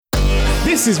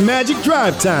This is Magic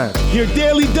Drive Time, your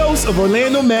daily dose of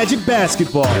Orlando Magic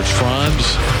basketball. Here's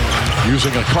Franz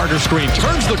using a Carter screen,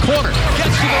 turns the corner,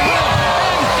 gets to the rim,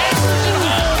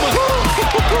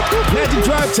 and Magic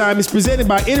Drive Time is presented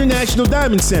by International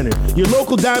Diamond Center, your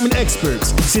local diamond experts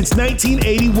since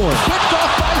 1981. Picked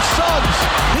off by Suggs.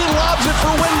 He lobs it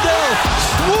for Wendell,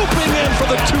 swooping in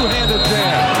for the two-handed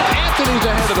jam. Anthony's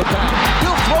ahead of the pack.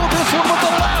 He'll throw this one with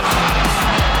the left.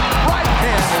 Right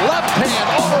hand, left hand,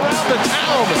 all around the town.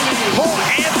 Cole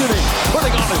Anthony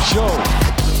putting on a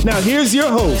show. Now here's your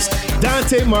host,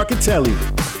 Dante Marchitelli.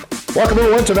 Welcome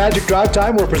everyone to Magic Drive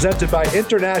Time. We're presented by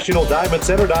International Diamond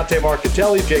Center. Dante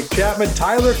Marchitelli, Jake Chapman,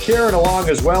 Tyler Karen along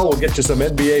as well. We'll get you some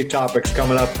NBA topics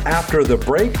coming up after the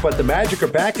break. But the Magic are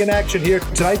back in action here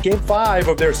tonight. Game 5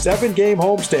 of their 7-game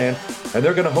homestand. And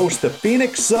they're going to host the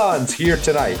Phoenix Suns here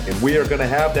tonight. And we are going to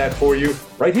have that for you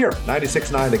right here,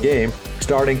 96.9 The Game,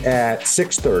 starting at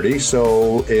 6:30.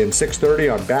 So in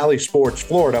 6:30 on Bally Sports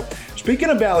Florida. Speaking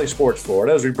of Bally Sports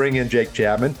Florida, as we bring in Jake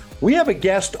Chapman, we have a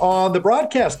guest on the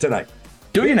broadcast tonight.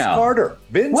 Do you now?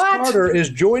 Vince Carter is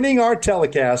joining our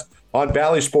telecast on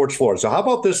Bally Sports Florida. So how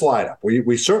about this lineup?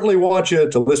 We certainly want you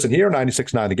to listen here,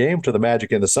 96.9 The Game, to the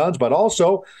Magic and the Suns. But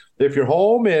also, if you're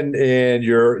home and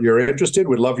you're interested,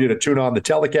 we'd love you to tune on the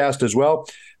telecast as well.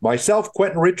 Myself,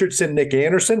 Quentin Richardson, Nick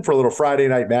Anderson for a little Friday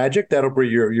Night Magic. That'll be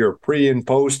your pre and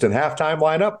post and halftime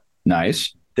lineup.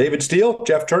 Nice. David Steele,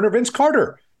 Jeff Turner, Vince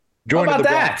Carter joining the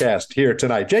broadcast here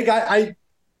tonight. Jake, I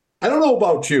don't know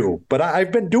about you, but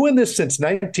I've been doing this since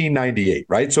 1998,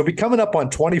 right? So be coming up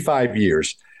on 25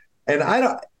 years. And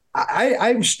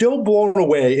I'm still blown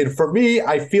away. And for me,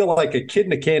 I feel like a kid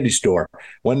in a candy store.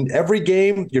 When every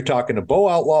game you're talking to Bo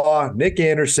Outlaw, Nick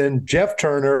Anderson, Jeff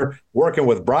Turner, working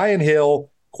with Brian Hill,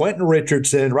 Quentin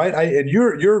Richardson, right? And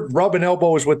you're rubbing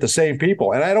elbows with the same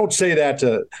people. And I don't say that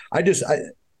to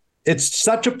it's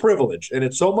such a privilege and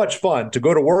it's so much fun to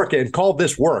go to work and call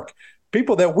this work.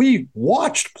 People that we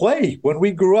watched play when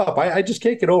we grew up. I just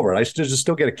can't get over it. I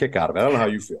still get a kick out of it. I don't know how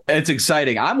you feel. It's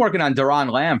exciting. I'm working on Duran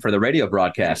Lamb for the radio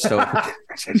broadcast. So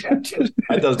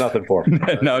that does nothing for me.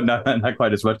 No, not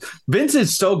quite as much. Vince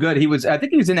is so good. I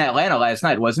think he was in Atlanta last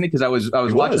night, wasn't he? Because I was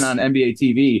watching on NBA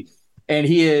TV, and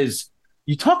he is.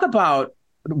 You talk about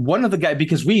one of the guys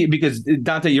because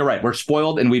Dante, you're right. We're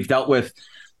spoiled, and we've dealt with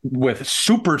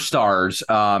superstars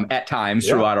at times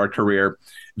throughout our career.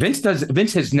 Vince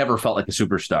has never felt like a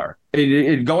superstar.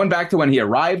 Going back to when he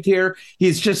arrived here,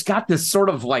 he's just got this sort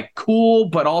of like cool,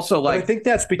 but also like, I think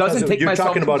that's because doesn't take you're myself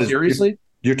talking about seriously.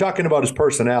 You're talking about his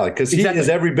personality because he is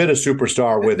every bit a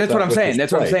superstar with. That's what I'm saying.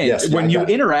 That's what I'm saying. Yes, when you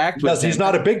interact with him, he's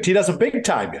not he doesn't big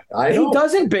time you. He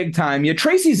doesn't big time you.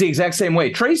 Tracy's the exact same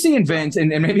way. Tracy and Vince, and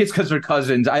maybe it's because they're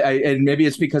cousins. And maybe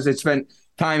it's because they spent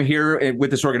time here with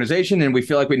this organization and we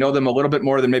feel like we know them a little bit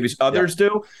more than maybe others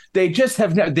do. They just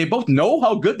they both know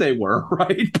how good they were,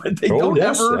 right? But they don't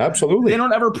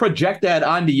ever project that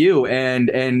onto you. And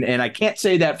I can't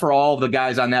say that for all the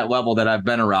guys on that level that I've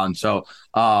been around. So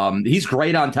he's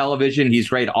great on television. He's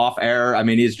great off air. I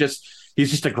mean, he's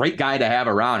just a great guy to have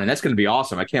around, and that's going to be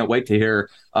awesome. I can't wait to hear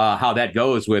how that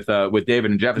goes with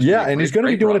David and Jeff. Yeah, and he's going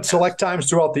to be doing it select times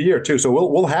throughout the year too. So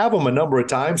we'll have him a number of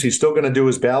times. He's still going to do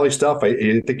his Bally stuff. I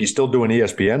think he's still doing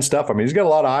ESPN stuff. I mean, he's got a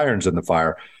lot of irons in the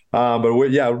fire. But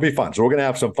it'll be fun. So we're going to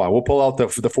have some fun. We'll pull out the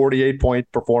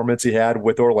 48-point performance he had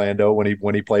with Orlando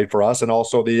when he played for us, and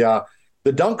also the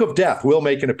dunk of death will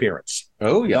make an appearance.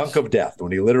 Oh, yes. Dunk of death,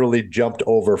 when he literally jumped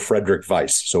over Frederick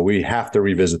Weiss. So we have to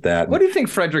revisit that. What do you think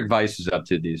Frederick Weiss is up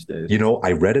to these days?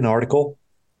 I read an article,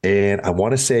 and I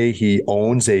want to say he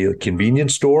owns a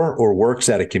convenience store or works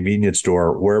at a convenience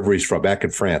store wherever he's from, back in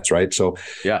France, right? So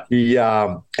yeah, he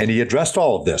addressed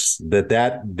all of this,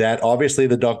 that obviously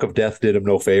the dunk of death did him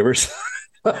no favors.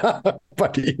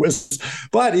 But he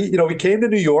came to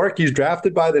New York. He's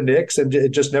drafted by the Knicks, and it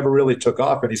just never really took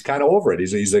off. And he's kind of over it.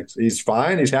 He's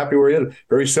fine. He's happy where he is.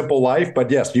 Very simple life.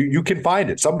 But yes, you can find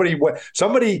it.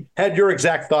 Somebody had your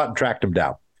exact thought and tracked him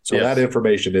down. So that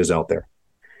information is out there.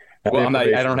 Well,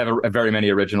 I don't have very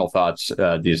many original thoughts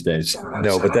these days.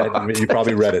 No, but you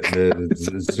probably read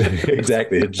it.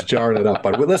 Exactly. It's jarring it up.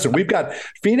 But listen, we've got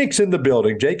Phoenix in the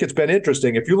building. Jake, it's been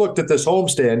interesting. If you looked at this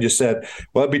homestand, you said,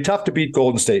 well, it'd be tough to beat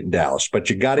Golden State and Dallas, but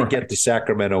you got to get the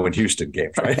Sacramento and Houston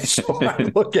games, right? So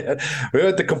we're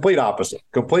at the complete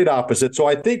opposite. So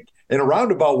I think in a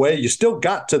roundabout way, you still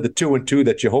got to the 2-2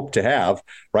 that you hope to have,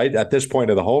 right? At this point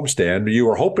of the homestand, you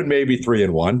were hoping maybe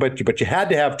 3-1, but you had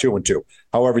to have 2-2,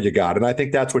 however you got. And I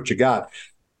think that's what you got.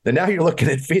 And now you're looking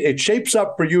at it shapes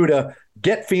up for you to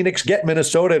get Phoenix, get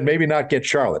Minnesota, and maybe not get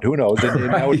Charlotte. Who knows?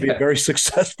 And that would be a very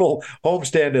successful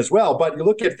homestand as well. But you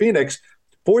look at Phoenix,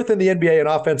 fourth in the NBA in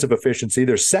offensive efficiency.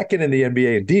 They're second in the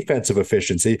NBA in defensive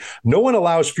efficiency. No one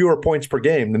allows fewer points per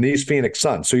game than these Phoenix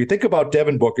Suns. So you think about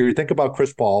Devin Booker, you think about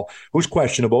Chris Paul, who's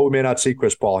questionable. We may not see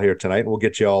Chris Paul here tonight, and we'll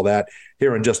get you all that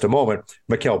here in just a moment.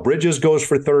 Mikal Bridges goes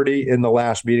for 30 in the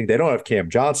last meeting. They don't have Cam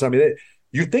Johnson. I mean,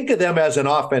 you think of them as an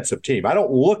offensive team. I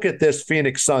don't look at this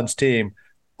Phoenix Suns team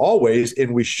always,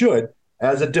 and we should,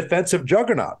 as a defensive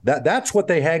juggernaut. That's what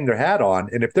they hang their hat on.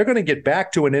 And if they're going to get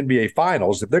back to an NBA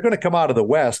Finals, if they're going to come out of the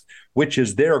West, which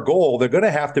is their goal, they're going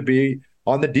to have to be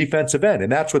on the defensive end.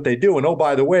 And that's what they do. And oh,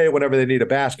 by the way, whenever they need a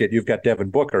basket, you've got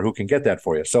Devin Booker who can get that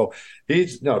for you. So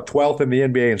he's 12th in the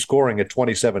NBA in scoring at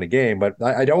 27 a game. But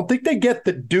I don't think they get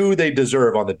the due they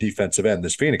deserve on the defensive end,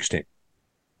 this Phoenix team.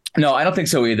 No, I don't think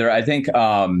so either. I think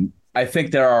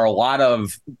there are a lot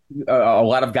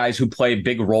of guys who play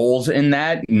big roles in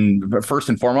that. And first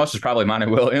and foremost is probably Monty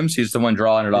Williams. He's the one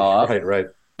drawing it all up. Right.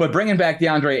 But bringing back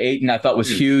DeAndre Ayton, I thought was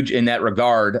huge in that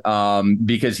regard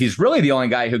because he's really the only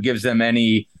guy who gives them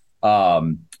any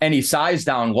size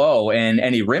down low and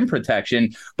any rim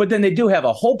protection. But then they do have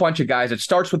a whole bunch of guys. It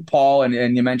starts with Paul,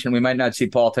 and you mentioned we might not see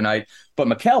Paul tonight, but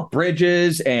Mikal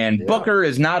Bridges and Booker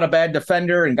is not a bad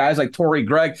defender, and guys like Torrey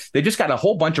Craig, they just got a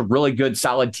whole bunch of really good,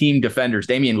 solid team defenders.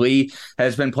 Damian Lee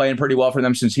has been playing pretty well for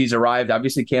them since he's arrived.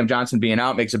 Obviously, Cam Johnson being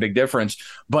out makes a big difference,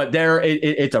 but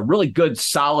it's a really good,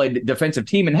 solid defensive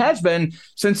team and has been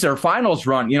since their finals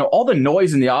run. You know, all the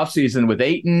noise in the offseason with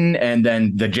Ayton and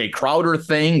then the Jay Crowder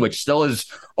thing, which still is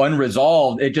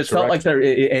unresolved. It just felt like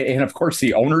and of course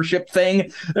the ownership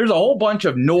thing. There's a whole bunch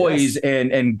of noise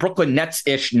and Brooklyn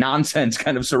Nets-ish nonsense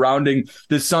kind of surrounding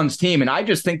the Suns team. And I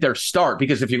just think their start,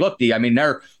 because if you look,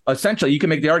 they're essentially, you can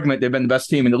make the argument they've been the best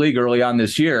team in the league early on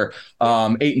this year.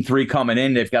 8-3 coming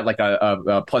in. They've got like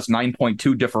a plus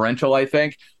 9.2 differential, I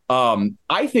think.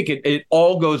 I think it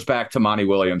all goes back to Monty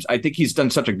Williams. I think he's done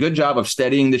such a good job of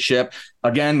steadying the ship.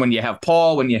 Again, when you have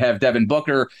Paul, when you have Devin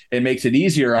Booker, it makes it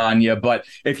easier on you. But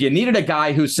if you needed a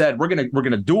guy who said, we're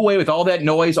gonna do away with all that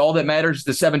noise, all that matters is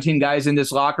the 17 guys in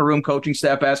this locker room, coaching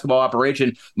staff, basketball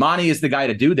operation, Monty is the guy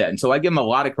to do that. And so I give him a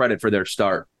lot of credit for their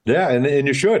start. Yeah, and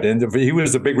you should. And he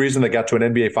was the big reason they got to an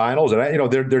NBA Finals.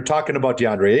 And they're talking about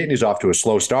DeAndre Ayton. He's off to a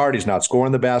slow start. He's not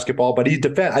scoring the basketball, but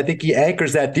I think he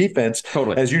anchors that defense,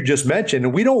 totally, as you just mentioned.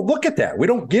 And we don't look at that. We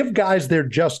don't give guys their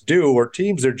just due or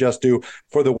teams their just due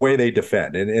for the way they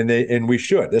defend. And we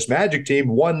should. This Magic team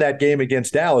won that game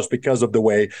against Dallas because of the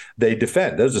way they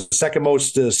defend. There's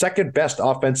the second best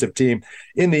offensive team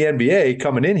in the NBA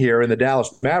coming in here in the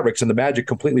Dallas Mavericks, and the Magic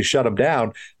completely shut them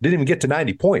down. Didn't even get to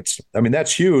 90 points. I mean,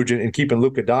 that's huge. In keeping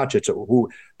Luka Doncic, who,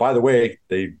 by the way,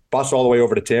 they bus all the way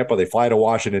over to Tampa, they fly to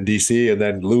Washington, D.C., and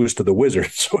then lose to the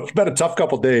Wizards. So it's been a tough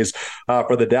couple of days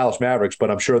for the Dallas Mavericks, but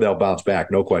I'm sure they'll bounce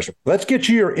back, no question. Let's get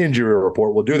you your injury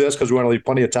report. We'll do this because we want to leave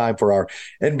plenty of time for our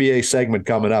NBA segment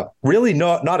coming up. Really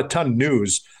not a ton of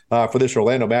news for this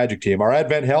Orlando Magic team. Our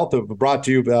Advent Health have brought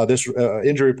to you this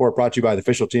injury report brought to you by the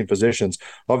official team physicians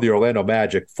of the Orlando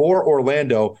Magic. For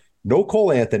Orlando, no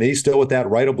Cole Anthony, still with that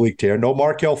right oblique tear. No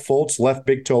Markelle Fultz, left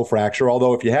big toe fracture.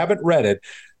 Although if you haven't read it,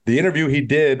 the interview he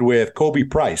did with Kobe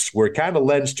Price, where it kind of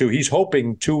lends to he's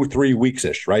hoping 2-3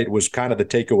 weeks-ish, right? Was kind of the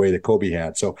takeaway that Kobe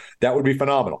had. So that would be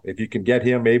phenomenal. If you can get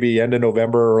him maybe end of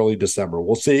November or early December.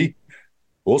 We'll see.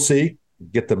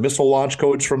 Get the missile launch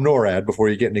codes from NORAD before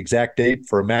you get an exact date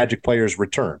for a Magic player's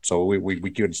return. So we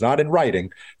it's not in writing,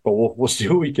 but we'll see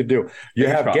what we can do. You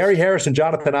have Gary Harris and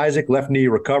Jonathan Isaac, left knee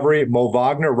recovery. Mo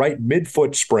Wagner, right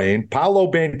midfoot sprain.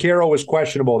 Paolo Banchero is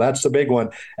questionable. That's the big one,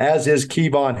 as is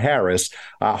Kevon Harris.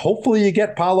 Hopefully you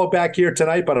get Paolo back here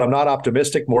tonight, but I'm not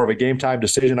optimistic. More of a game time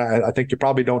decision. I think you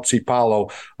probably don't see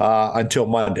Paolo until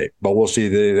Monday, but we'll see.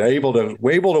 They're able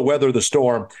to weather the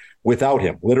storm without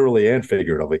him, literally and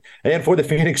figuratively. And for the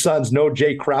Phoenix Suns, no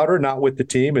Jay Crowder, not with the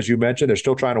team. As you mentioned, they're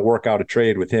still trying to work out a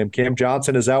trade with him. Cam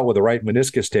Johnson is out with a right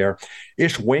meniscus tear.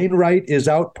 Ish Wainwright is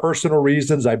out, personal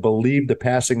reasons. I believe the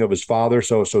passing of his father.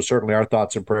 So certainly our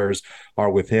thoughts and prayers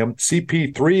are with him.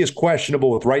 CP3 is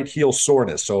questionable with right heel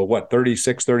soreness. So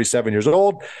 36, 37 years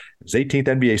old. His 18th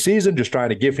NBA season, just trying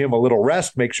to give him a little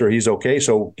rest, make sure he's okay.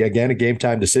 So again, a game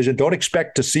time decision. Don't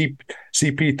expect to see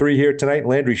CP3 here tonight.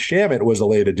 Landry Shamet was a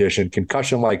late addition,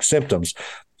 concussion-like symptoms.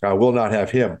 Will not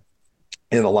have him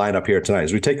in the lineup here tonight.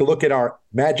 As we take a look at our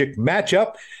Magic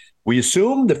matchup, we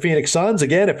assume the Phoenix Suns,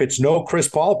 again, if it's no Chris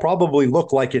Paul, probably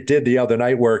look like it did the other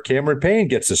night where Cameron Payne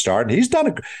gets the start.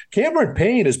 And Cameron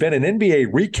Payne has been an NBA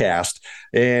recast,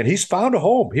 and he's found a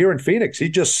home here in Phoenix. He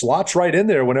just slots right in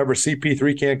there whenever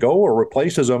CP3 can't go or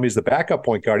replaces him. He's the backup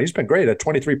point guard. He's been great at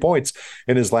 23 points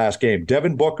in his last game.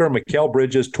 Devin Booker, Mikal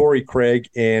Bridges, Torrey Craig,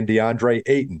 and DeAndre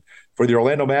Ayton. for the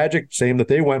Orlando Magic, same that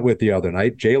they went with the other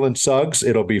night. Jalen Suggs,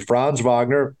 it'll be Franz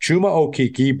Wagner, Chuma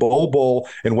Okeke, Bol Bol,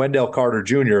 and Wendell Carter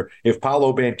Jr. if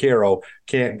Paolo Banchero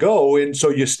can't go. And so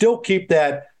you still keep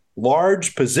that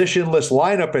large positionless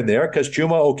lineup in there because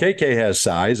Chuma Okeke has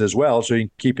size as well, so you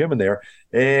can keep him in there.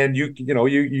 And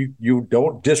you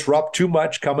don't disrupt too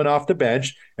much coming off the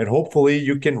bench, and hopefully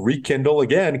you can rekindle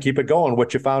again, keep it going,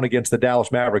 what you found against the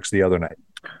Dallas Mavericks the other night.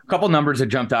 A couple numbers that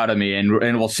jumped out at me,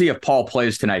 and we'll see if Paul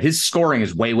plays tonight. His scoring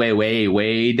is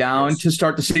way down to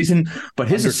start the season, but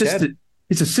his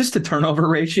assist to turnover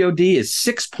ratio, D, is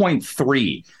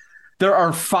 6.3. There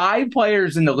are 5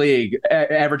 players in the league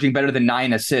averaging better than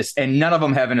 9 assists, and none of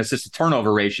them have an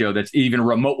assist-to-turnover ratio that's even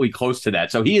remotely close to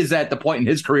that. So he is at the point in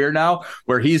his career now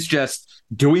where he's just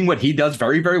doing what he does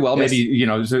very, very well. Yes. Maybe,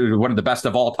 one of the best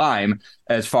of all time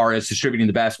as far as distributing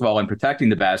the basketball and protecting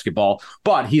the basketball.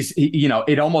 But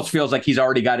it almost feels like he's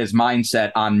already got his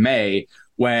mindset on May,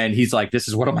 when he's like, this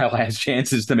is one of my last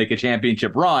chances to make a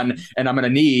championship run, and I'm going to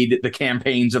need the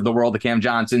campaigns of the world, the Cam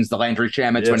Johnsons, the Landry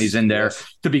Shamits when he's in there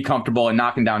to be comfortable and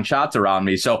knocking down shots around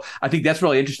me. So I think that's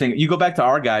really interesting. You go back to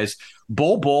our guys,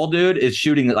 Bol, dude, is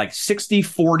shooting at like 60,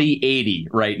 40, 80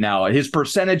 right now. His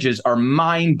percentages are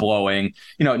mind-blowing.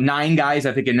 9 guys,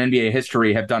 I think, in NBA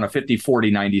history have done a 50,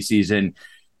 40, 90 season.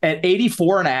 At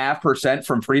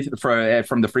 84.5%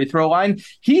 from the free throw line,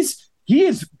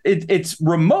 it's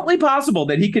remotely possible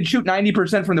that he could shoot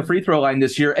 90% from the free throw line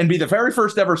this year and be the very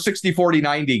first ever 60, 40,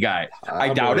 90 guy.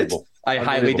 I doubt it. I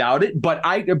highly doubt it, but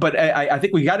I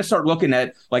think we got to start looking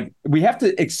at, like, we have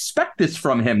to expect this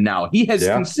from him now. He has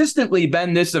consistently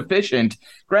been this efficient.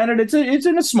 Granted, it's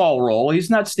in a small role.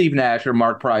 He's not Steve Nash or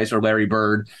Mark Price or Larry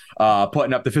Bird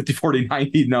putting up the 50, 40,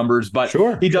 90 numbers, but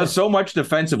he does so much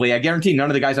defensively. I guarantee none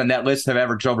of the guys on that list have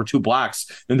averaged over 2 blocks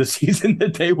in the season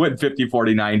that they went 50,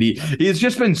 40, 90. He's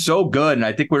just been so good, and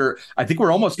I think we're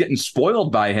almost getting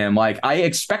spoiled by him. Like, I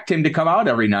expect him to come out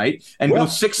every night and go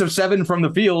 6 of 7 from the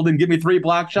field and give me 3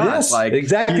 block shots. Yes, like,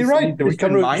 exactly right.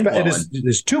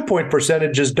 His 2-point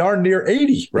percentage is darn near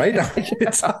 80, right?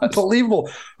 It's unbelievable.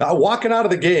 Walking out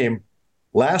of the game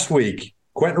last week,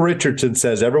 Quentin Richardson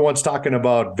says everyone's talking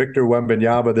about Victor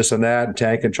Wembanyama, this and that, and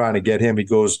Tank and trying to get him. He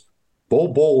goes,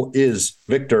 Bol is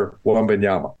Victor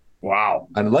Wembanyama. Wow.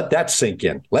 And let that sink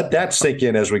in. Let that sink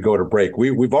in as we go to break.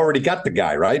 We've already got the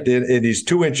guy, right? And he's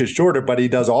 2 inches shorter, but he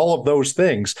does all of those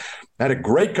things. I had a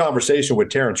great conversation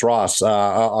with Terrence Ross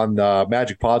on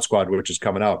Magic Pod Squad, which is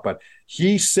coming out. But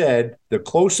he said the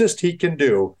closest he can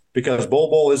do, because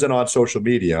Bol isn't on social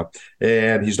media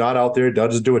and he's not out there,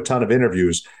 doesn't do a ton of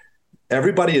interviews.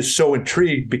 Everybody is so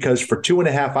intrigued because for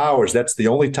 2.5 hours, that's the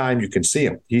only time you can see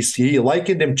him. He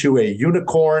likened him to a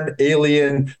unicorn,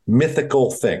 alien,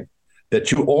 mythical thing that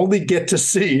you only get to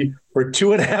see for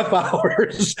 2.5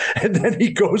 hours, and then he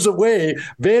goes away,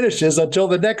 vanishes until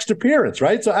the next appearance,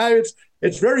 right? So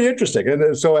it's very interesting.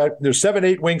 And so there's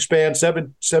 7'8" wingspan,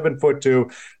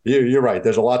 7'2". You're right.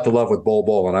 There's a lot to love with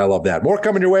Bol, and I love that. More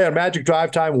coming your way on Magic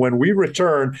Drive Time. When we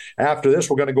return after this,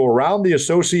 we're going to go around the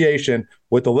association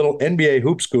with a little NBA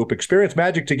Hoop Scoop. Experience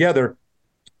Magic together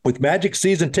with Magic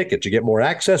season tickets. You get more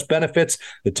access benefits.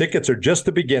 The tickets are just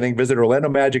the beginning. Visit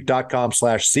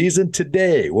OrlandoMagic.com/season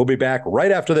today. We'll be back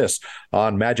right after this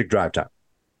on Magic Drive Time.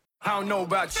 I don't know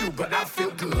about you, but I feel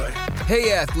good.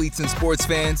 Hey, athletes and sports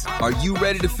fans, are you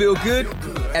ready to feel good?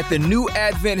 At the new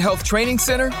Advent Health Training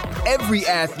Center, every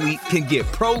athlete can get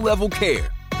pro-level care.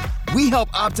 We help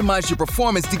optimize your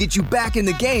performance to get you back in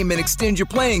the game and extend your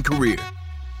playing career.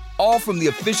 All from the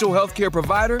official healthcare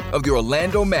provider of the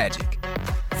Orlando Magic.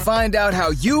 Find out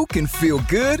how you can feel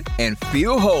good and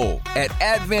feel whole at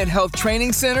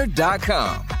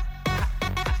AdventHealthTrainingCenter.com.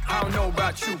 I don't know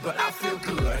about you, but I feel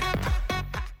good.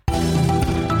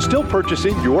 Still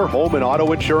purchasing your home and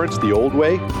auto insurance the old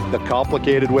way, the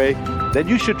complicated way? Then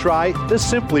you should try the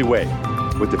Simply way.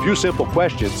 With a few simple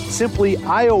questions, Simply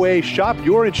IOA shop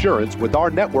your insurance with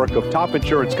our network of top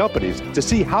insurance companies to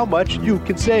see how much you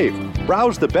can save.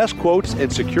 Browse the best quotes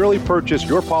and securely purchase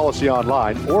your policy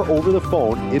online or over the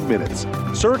phone in minutes.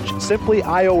 Search Simply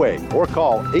IOA or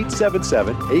call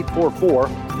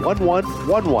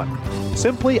 877-844-1111.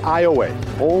 Simply IOA,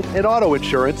 home and auto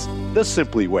insurance the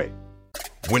Simply way.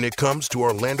 When it comes to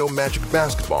Orlando Magic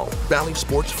basketball, Bally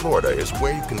Sports Florida is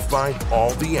where you can find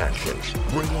all the action,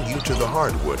 bringing you to the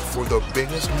hardwood for the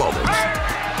biggest moments.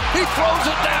 He throws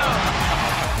it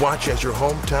down. Watch as your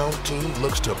hometown team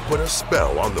looks to put a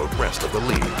spell on the rest of the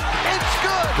league. It's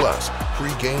good. Plus,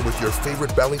 pre-game with your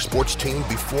favorite Bally Sports team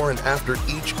before and after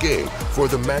each game for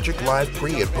the Magic Live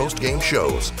pre- and post-game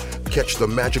shows. Catch the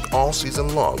Magic all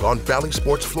season long on Bally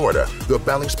Sports Florida, the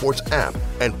Bally Sports app,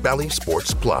 and Bally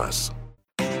Sports Plus.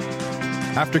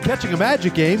 After catching a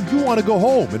Magic game, you want to go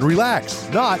home and relax,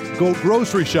 not go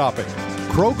grocery shopping.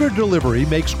 Kroger Delivery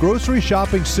makes grocery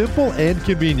shopping simple and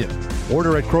convenient.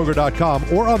 Order at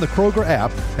Kroger.com or on the Kroger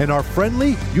app, and our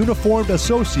friendly, uniformed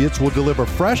associates will deliver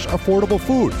fresh, affordable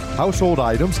food, household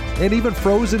items, and even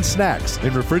frozen snacks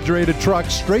in refrigerated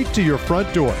trucks straight to your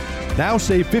front door. Now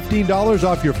save $15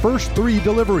 off your first 3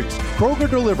 deliveries. Kroger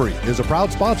Delivery is a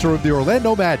proud sponsor of the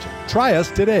Orlando Magic. Try us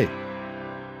today.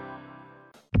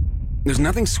 There's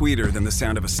nothing sweeter than the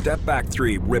sound of a step-back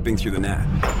 3 ripping through the net.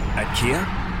 At Kia,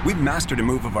 we've mastered a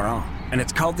move of our own, and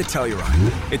it's called the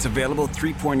Telluride. Its available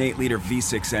 3.8-liter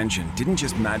V6 engine didn't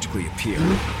just magically appear.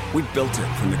 We built it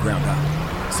from the ground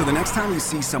up. So the next time you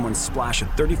see someone splash a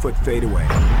 30-foot fadeaway,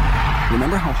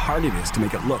 remember how hard it is to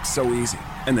make it look so easy.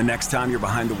 And the next time you're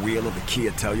behind the wheel of the Kia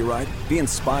Telluride, be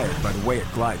inspired by the way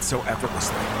it glides so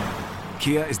effortlessly.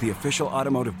 Kia is the official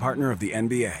automotive partner of the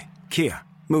NBA. Kia,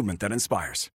 movement that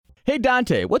inspires. Hey,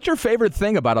 Dante, what's your favorite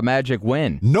thing about a Magic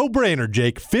win? No brainer,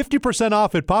 Jake. 50%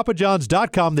 off at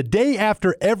papajohns.com the day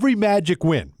after every Magic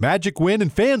win. Magic win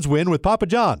and fans win with Papa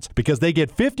John's because they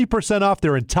get 50% off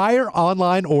their entire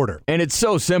online order. And it's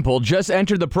so simple. Just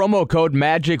enter the promo code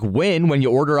MAGICWIN when you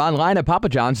order online at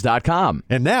papajohns.com.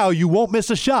 And now you won't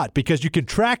miss a shot because you can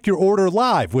track your order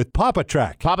live with Papa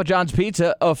Track. Papa John's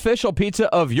Pizza, official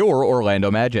pizza of your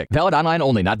Orlando Magic. Valid online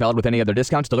only, not valid with any other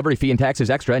discounts. Delivery fee and taxes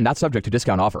extra and not subject to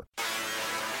discount offer.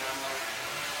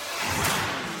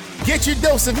 Get your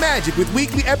dose of magic with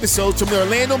weekly episodes from the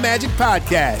Orlando Magic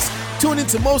Podcast. Tune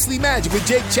into Mostly Magic with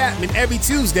Jake Chapman every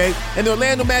Tuesday and the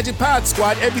Orlando Magic Pod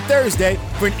Squad every Thursday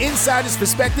for an insider's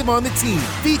perspective on the team,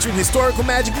 featuring historical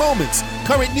Magic moments,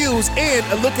 current news, and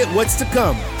a look at what's to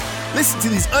come. Listen to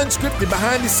these unscripted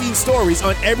behind-the-scenes stories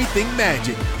on everything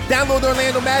Magic. Download the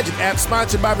Orlando Magic app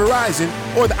sponsored by Verizon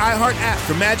or the iHeart app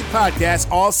for Magic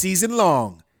Podcasts all season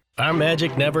long. Our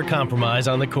Magic never compromise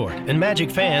on the court, and Magic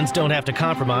fans don't have to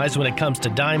compromise when it comes to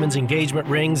diamonds, engagement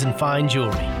rings, and fine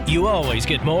jewelry. You always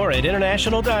get more at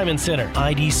International Diamond Center.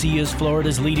 IDC is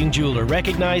Florida's leading jeweler,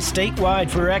 recognized statewide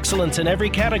for excellence in every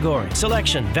category,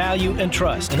 selection, value, and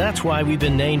trust. And that's why we've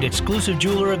been named exclusive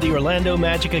jeweler of the Orlando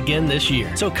Magic again this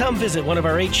year. So come visit one of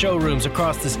our 8 showrooms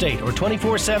across the state or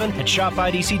 24/7 at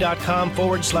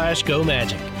shopidc.com/go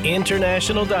magic.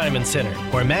 International Diamond Center,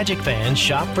 where Magic fans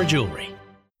shop for jewelry.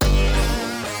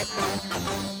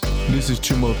 This is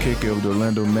Chumo Keke of the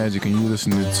Orlando Magic, and you're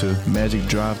listening to Magic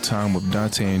Drive Time with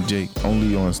Dante and Jake,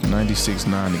 only on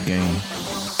 96.9 The Game.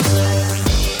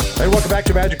 Hey, welcome back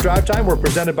to Magic Drive Time. We're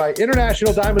presented by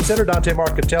International Diamond Center. Dante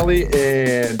Marcatelli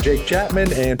and Jake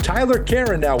Chapman and Tyler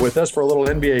Karen now with us for a little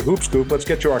NBA Hoop Scoop. Let's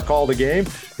get to our call to game.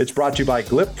 It's brought to you by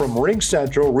Glip from Ring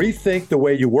Central. Rethink the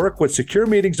way you work with secure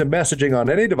meetings and messaging on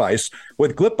any device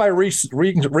with Glip by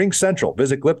Ring Central.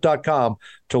 Visit glip.com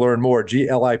to learn more,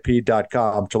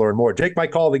 glip.com to learn more. Jake, my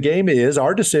call to the game is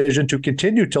our decision to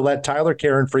continue to let Tyler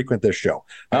Karen frequent this show.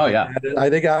 Oh, yeah. I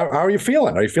think, how are you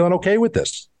feeling? Are you feeling okay with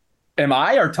this? Am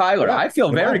I or Tyler? Yeah, I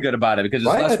feel very good about it because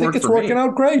it's less work for me. I think it's working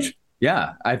out great.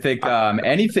 Yeah, I think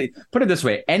anything, put it this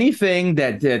way, anything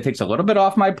that takes a little bit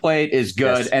off my plate is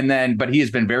good. Yes. But he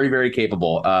has been very, very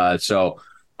capable. So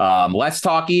less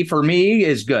talky for me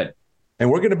is good. And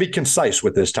we're going to be concise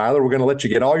with this, Tyler. We're going to let you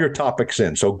get all your topics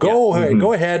in. So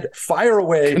go ahead, fire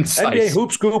away. Concise. NBA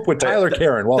Hoop Scoop with Tyler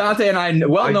Karen. Well, Dante and I,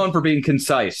 well known for being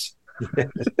concise.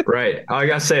 Right. I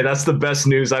got to say, that's the best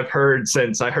news I've heard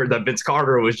since I heard that Vince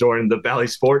Carter was joining the Valley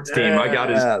Sports team. I've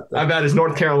had his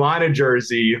North Carolina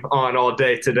jersey on all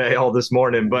day today, all this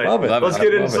morning. But let's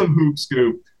get into some Hoop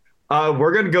Scoop.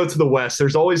 We're going to go to the West.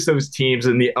 There's always those teams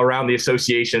around the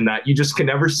association that you just can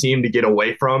never seem to get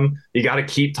away from. You got to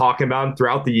keep talking about them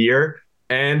throughout the year.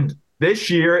 And this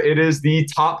year, it is the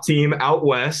top team out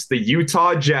West, the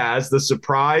Utah Jazz, the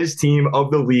surprise team of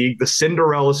the league, the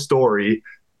Cinderella story.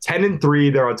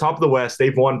 10-3, they're on top of the West.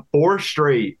 They've won 4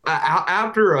 straight.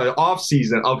 After an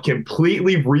offseason of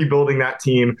completely rebuilding that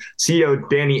team, CEO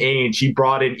Danny Ainge, he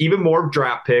brought in even more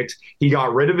draft picks. He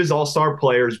got rid of his all-star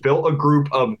players, built a group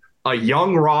of a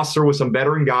young roster with some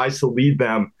veteran guys to lead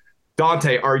them.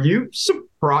 Dante, are you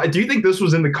surprised? Do you think this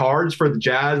was in the cards for the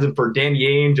Jazz and for Danny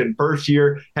Ainge and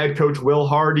first-year head coach Will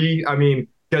Hardy? I mean,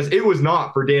 because it was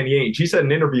not for Danny Ainge. He said in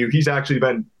an interview he's actually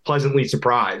been pleasantly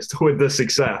surprised with the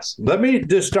success. Let me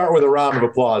just start with a round of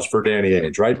applause for Danny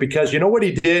Ainge, right? Because you know what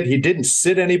he did? He didn't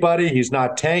sit anybody. He's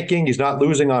not tanking. He's not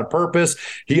losing on purpose.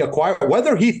 He acquired,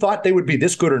 whether he thought they would be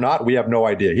this good or not, we have no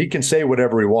idea. He can say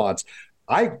whatever he wants.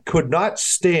 I could not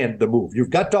stand the move. You've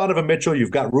got Donovan Mitchell,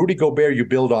 you've got Rudy Gobert, you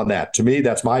build on that. To me,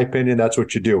 that's my opinion. That's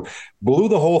what you do. Blew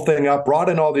the whole thing up, brought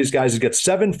in all these guys. He's got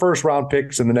 7 first-round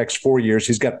picks in the next 4 years.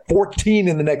 He's got 14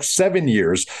 in the next 7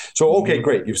 years. So, okay,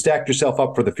 great. You've stacked yourself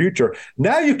up for the future.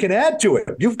 Now you can add to it.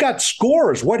 You've got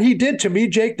scorers. What he did to me,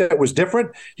 Jake, that was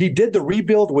different, he did the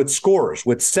rebuild with scorers,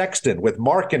 with Sexton, with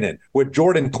Markkanen, with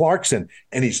Jordan Clarkson,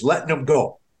 and he's letting them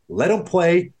go. Let them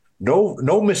play. No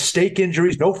mistake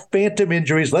injuries, no phantom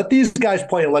injuries. Let these guys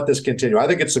play and let this continue. I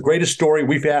think it's the greatest story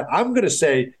we've had, I'm going to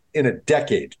say, in a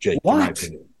decade, Jake. What? In my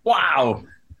opinion. Wow.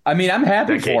 I mean, I'm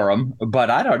happy for him,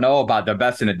 but I don't know about the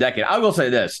best in a decade. I will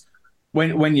say this.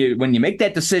 When you make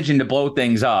that decision to blow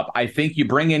things up, I think you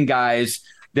bring in guys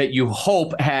that you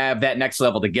hope have that next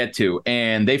level to get to.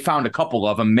 And they found a couple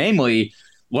of them, mainly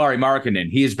Lauri Markkanen.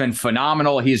 He has been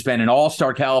phenomenal. He's been an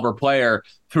all-star caliber player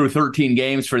through 13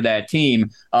 games for that team.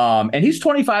 And he's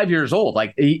 25 years old.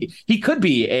 Like he could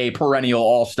be a perennial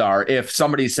all-star if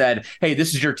somebody said, hey,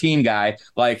 this is your team guy.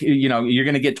 Like, you know, you're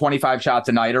going to get 25 shots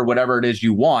a night or whatever it is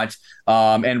you want.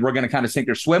 And we're going to kind of sink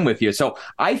or swim with you. So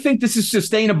I think this is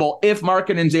sustainable if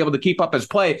Markkanen's able to keep up his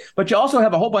play. But you also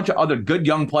have a whole bunch of other good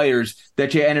young players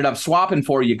that you ended up swapping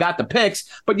for. You got the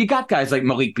picks, but you got guys like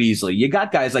Malik Beasley. You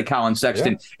got guys like Colin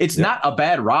Sexton. Yeah. It's not a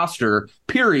bad roster,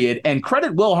 period. And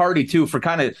credit Will Hardy, too, for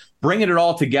kind of bringing it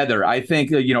all together. I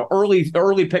think,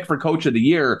 early pick for coach of the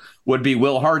year would be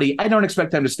Will Hardy. I don't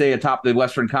expect him to stay atop the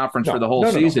Western Conference for the whole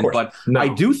season, but I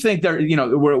do think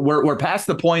we're past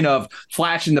the point of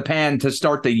flash in the pan to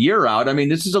start the year out. I mean,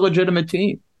 this is a legitimate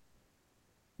team.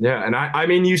 Yeah, and I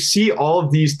mean, you see all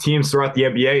of these teams throughout the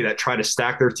NBA that try to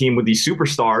stack their team with these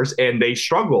superstars, and they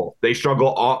struggle. They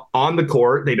struggle on the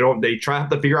court. They try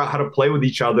to figure out how to play with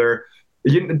each other.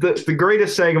 The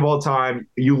greatest saying of all time,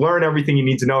 you learn everything you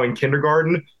need to know in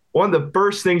kindergarten. One of the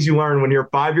first things you learn when you're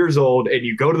 5 years old and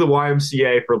you go to the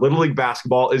YMCA for Little League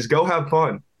basketball is go have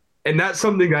fun. And that's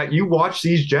something that you watch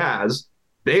these Jazz,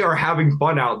 they are having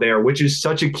fun out there, which is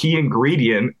such a key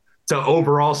ingredient to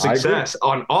overall success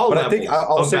on all levels. But I think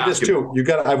I'll say basketball. This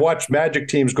too. I've watched Magic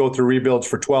teams go through rebuilds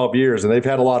for 12 years, and they've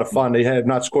had a lot of fun. They have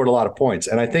not scored a lot of points.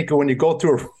 And I think when you go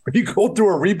through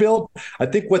a rebuild, I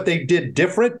think what they did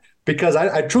different, because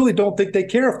I truly don't think they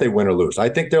care if they win or lose. I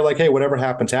think they're like, hey, whatever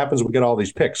happens. We get all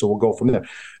these picks, so we'll go from there.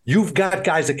 You've got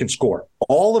guys that can score.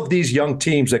 All of these young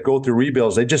teams that go through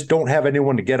rebuilds, they just don't have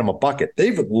anyone to get them a bucket.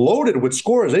 They've loaded with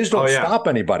scorers. They just don't stop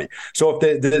anybody. So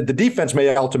if the defense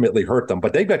may ultimately hurt them,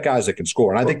 but they've got guys that can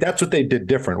score. And I think that's what they did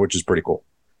different, which is pretty cool.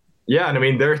 Yeah, and I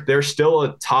mean, they're still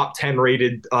a top 10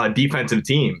 rated defensive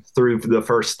team through the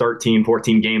first 13,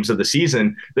 14 games of the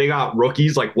season. They got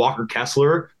rookies like Walker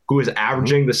Kessler, who is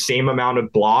averaging the same amount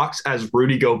of blocks as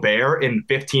Rudy Gobert in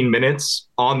 15 minutes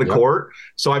on the court.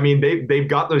 So, I mean, they've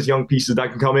got those young pieces that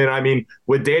can come in. I mean,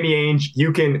 with Danny Ainge,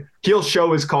 he'll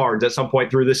show his cards at some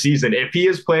point through the season. If he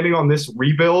is planning on this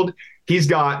rebuild, he's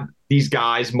got these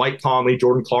guys, Mike Conley,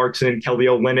 Jordan Clarkson, Kelly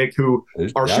Olynyk, who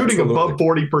are shooting above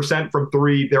 40% from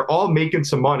three. They're all making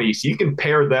some money. So you can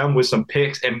pair them with some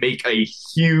picks and make a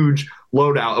huge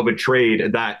loadout of a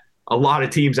trade that a lot of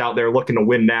teams out there looking to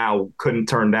win now couldn't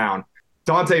turn down.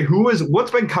 Dante,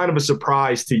 what's been kind of a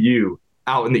surprise to you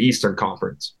out in the Eastern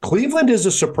Conference? Cleveland is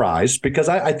a surprise because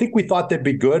I think we thought they'd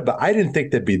be good, but I didn't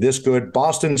think they'd be this good.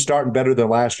 Boston starting better than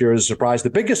last year is a surprise. The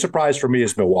biggest surprise for me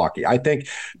is Milwaukee. I think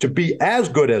to be as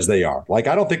good as they are, like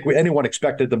I don't think anyone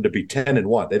expected them to be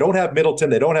 10-1. They don't have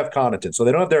Middleton. They don't have Connaughton. So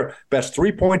they don't have their best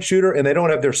three-point shooter, and they don't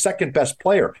have their second best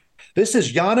player. This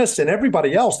is Giannis and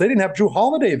everybody else. They didn't have Drew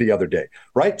Holiday the other day,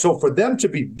 right? So for them to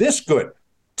be this good,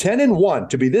 10-1,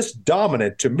 to be this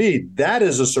dominant, to me, that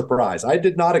is a surprise. I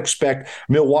did not expect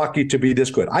Milwaukee to be this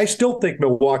good. I still think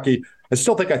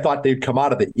I thought they'd come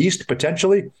out of the East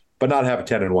potentially, but not have a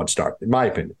 10-1 start, in my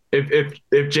opinion.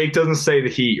 If Jake doesn't say the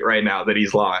Heat right now, that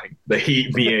he's lying. The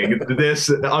Heat being this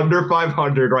under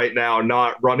 500 right now,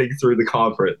 not running through the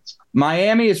conference.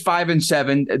 Miami is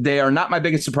 5-7. They are not my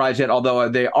biggest surprise yet, although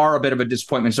they are a bit of a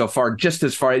disappointment so far. Just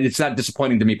as far, it's not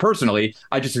disappointing to me personally.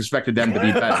 I just expected them to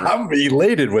be better. I'm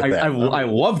elated with that. I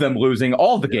love them losing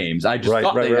all the games. I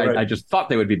just thought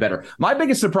they would be better. My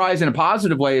biggest surprise in a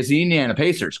positive way is the Indiana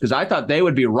Pacers, because I thought they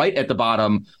would be right at the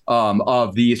bottom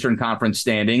of the Eastern Conference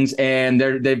standings, and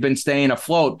they've they've been staying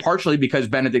afloat, partially because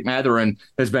Benedict Mathurin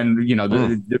has been,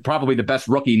 probably the best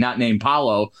rookie, not named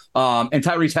Paolo. And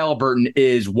Tyrese Halliburton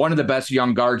is one of the best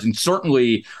young guards and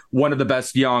certainly one of the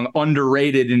best young,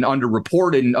 underrated and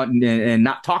underreported and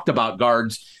not talked about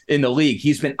guards in the league.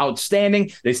 He's been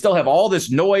outstanding. They still have all this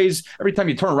noise. Every time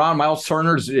you turn around, Miles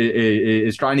Turner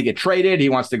is trying to get traded. He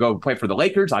wants to go play for the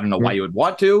Lakers. I don't know why you would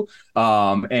want to.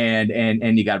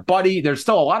 And you got Buddy. There's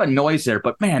still a lot of noise there,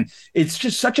 but man, it's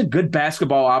just such a good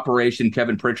basketball operation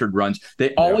Kevin Pritchard runs.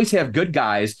 They always have good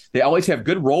guys. They always have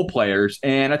good role players.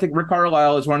 And I think Rick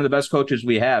Carlisle is one of the best coaches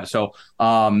we have. So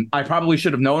I probably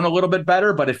should have known a little bit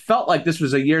better, but it felt like this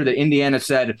was a year that Indiana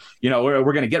said, we're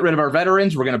going to get rid of our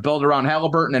veterans. We're going to build around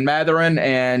Halliburton and Mathurin,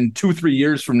 and 2-3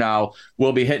 years from now,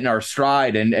 we'll be hitting our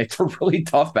stride. And it's a really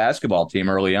tough basketball team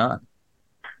early on.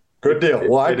 Good deal.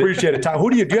 Well, I appreciate it, Tom.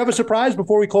 Do you have a surprise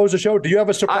before we close the show? Do you have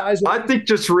a surprise? I think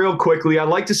just real quickly, I'd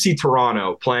like to see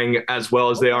Toronto playing as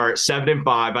well as they are at 7-5.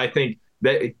 I think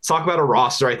that, talk about a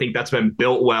roster, I think that's been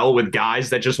built well with guys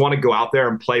that just want to go out there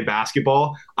and play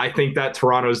basketball. I think that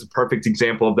Toronto is the perfect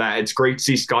example of that. It's great to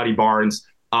see Scotty Barnes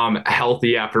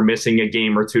healthy after missing a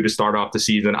game or two to start off the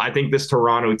season. I think this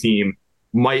Toronto team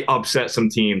might upset some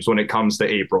teams when it comes to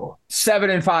April.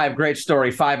 7-5, great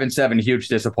story. 5-7, huge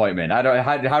disappointment.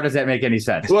 How does that make any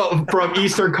sense? Well, from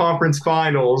Eastern Conference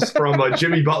Finals, from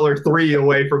Jimmy Butler 3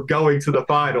 away from going to the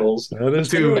finals,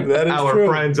 to our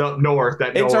friends up north.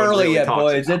 It's early yet,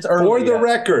 boys. It's early. For the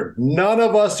record, none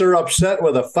of us are upset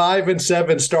with a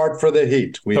 5-7 start for the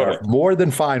Heat. We are more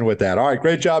than fine with that. All right,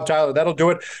 great job, Tyler. That'll do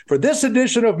it for this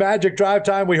edition of Magic Drive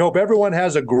Time. We hope everyone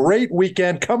has a great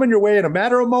weekend coming your way in a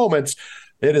matter of moments.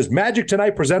 It is Magic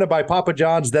Tonight presented by Papa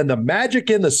John's, then the Magic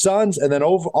in the Suns, and then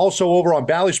also over on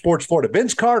Bally Sports Florida.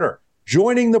 Vince Carter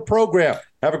joining the program.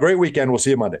 Have a great weekend. We'll see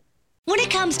you Monday. When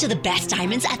it comes to the best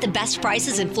diamonds at the best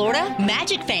prices in Florida,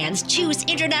 Magic fans choose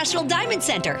International Diamond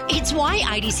Center. It's why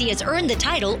IDC has earned the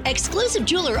title exclusive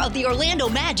jeweler of the Orlando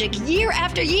Magic year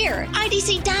after year.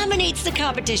 IDC dominates the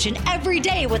competition every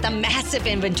day with a massive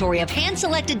inventory of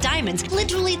hand-selected diamonds,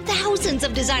 literally thousands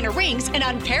of designer rings, an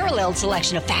unparalleled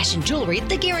selection of fashion jewelry,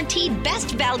 the guaranteed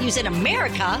best values in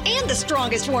America, and the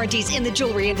strongest warranties in the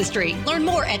jewelry industry. Learn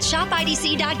more at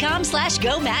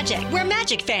shopidc.com/GoMagic, where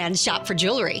Magic fans shop for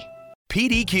jewelry.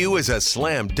 PDQ is a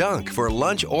slam dunk for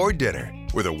lunch or dinner.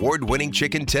 With award-winning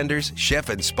chicken tenders,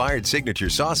 chef-inspired signature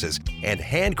sauces, and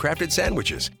handcrafted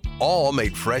sandwiches, all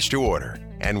made fresh to order.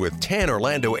 And with 10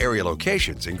 Orlando area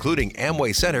locations, including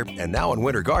Amway Center and now in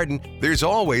Winter Garden, there's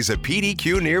always a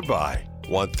PDQ nearby.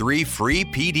 Want 3 free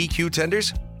PDQ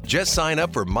tenders? Just sign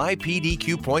up for My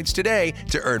PDQ Points today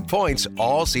to earn points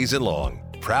all season long.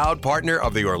 Proud partner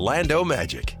of the Orlando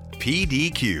Magic.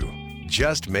 PDQ.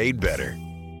 Just made better.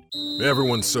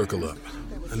 Everyone circle up.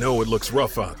 I know it looks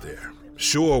rough out there.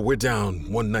 Sure, we're down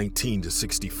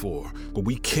 119-64, but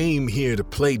we came here to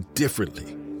play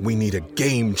differently. We need a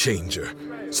game changer.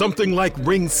 Something like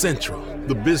Ring Central,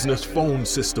 the business phone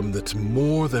system that's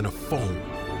more than a phone.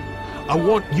 I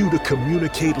want you to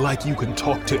communicate like you can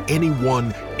talk to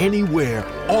anyone, anywhere,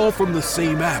 all from the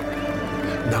same app.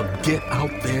 Now get out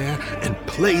there and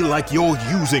play like you're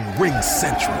using Ring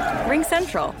Central. Ring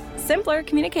Central. Simpler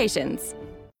communications.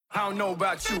 I don't know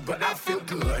about you, but I feel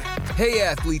good. Hey,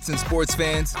 athletes and sports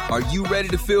fans, are you ready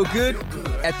to feel good?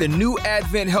 At the new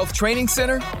Advent Health Training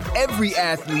Center, every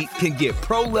athlete can get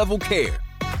pro-level care.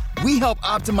 We help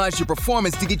optimize your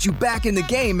performance to get you back in the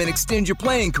game and extend your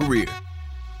playing career.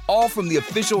 All from the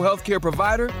official healthcare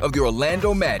provider of the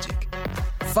Orlando Magic.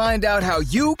 Find out how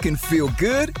you can feel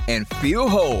good and feel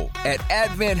whole at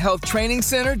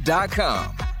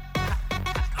AdventHealthTrainingCenter.com.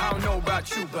 I don't know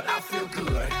about you, but I feel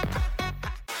good.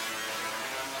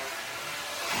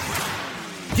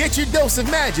 Get your dose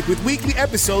of magic with weekly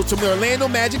episodes from the Orlando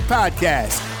Magic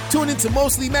Podcast. Tune into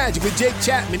Mostly Magic with Jake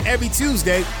Chapman every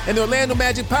Tuesday and the Orlando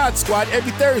Magic Pod Squad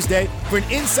every Thursday for an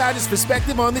insider's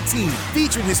perspective on the team,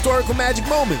 featuring historical Magic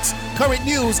moments, current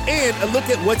news, and a look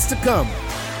at what's to come.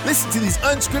 Listen to these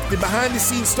unscripted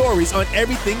behind-the-scenes stories on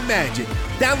everything Magic.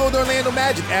 Download the Orlando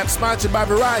Magic app sponsored by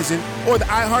Verizon or the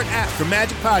iHeart app for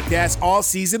Magic Podcasts all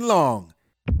season long.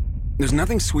 There's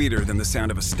nothing sweeter than the sound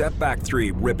of a step-back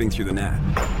 3 ripping through the net.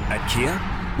 At Kia,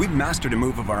 we've mastered a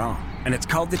move of our own, and it's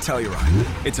called the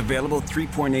Telluride. Its available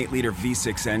 3.8-liter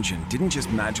V6 engine didn't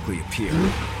just magically appear.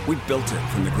 We built it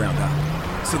from the ground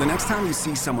up. So the next time you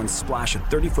see someone splash a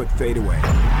 30-foot fadeaway,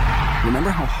 remember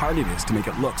how hard it is to make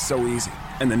it look so easy.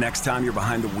 And the next time you're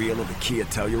behind the wheel of a Kia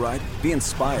Telluride, be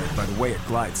inspired by the way it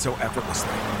glides so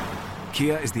effortlessly.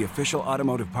 Kia is the official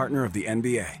automotive partner of the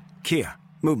NBA. Kia,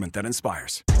 movement that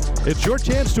inspires. It's your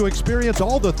chance to experience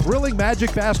all the thrilling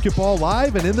Magic basketball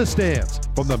live and in the stands,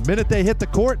 from the minute they hit the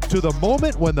court to the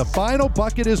moment when the final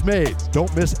bucket is made.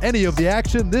 Don't miss any of the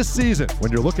action this season.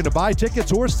 When you're looking to buy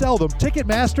tickets or sell them,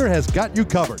 Ticketmaster has got you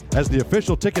covered. As the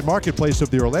official ticket marketplace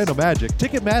of the Orlando Magic,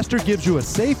 Ticketmaster gives you a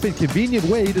safe and convenient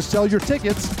way to sell your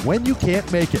tickets when you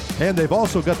can't make it. And they've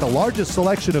also got the largest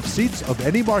selection of seats of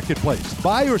any marketplace.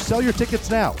 Buy or sell your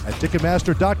tickets now at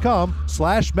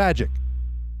Ticketmaster.com/magic.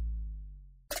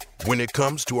 When it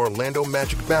comes to Orlando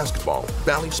Magic basketball,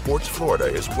 Bally Sports Florida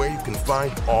is where you can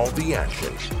find all the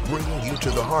action, bringing you to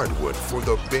the hardwood for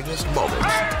the biggest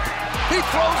moments. He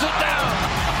throws it down.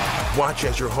 Watch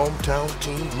as your hometown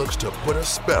team looks to put a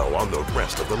spell on the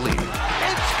rest of the league.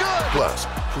 It's good. Plus,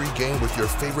 pre-game with your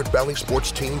favorite Bally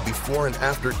Sports team before and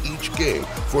after each game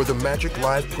for the Magic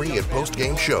Live pre- and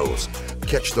post-game shows.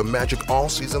 Catch the Magic all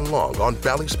season long on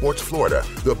Bally Sports Florida,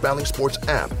 the Bally Sports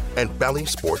app, and Bally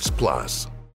Sports Plus.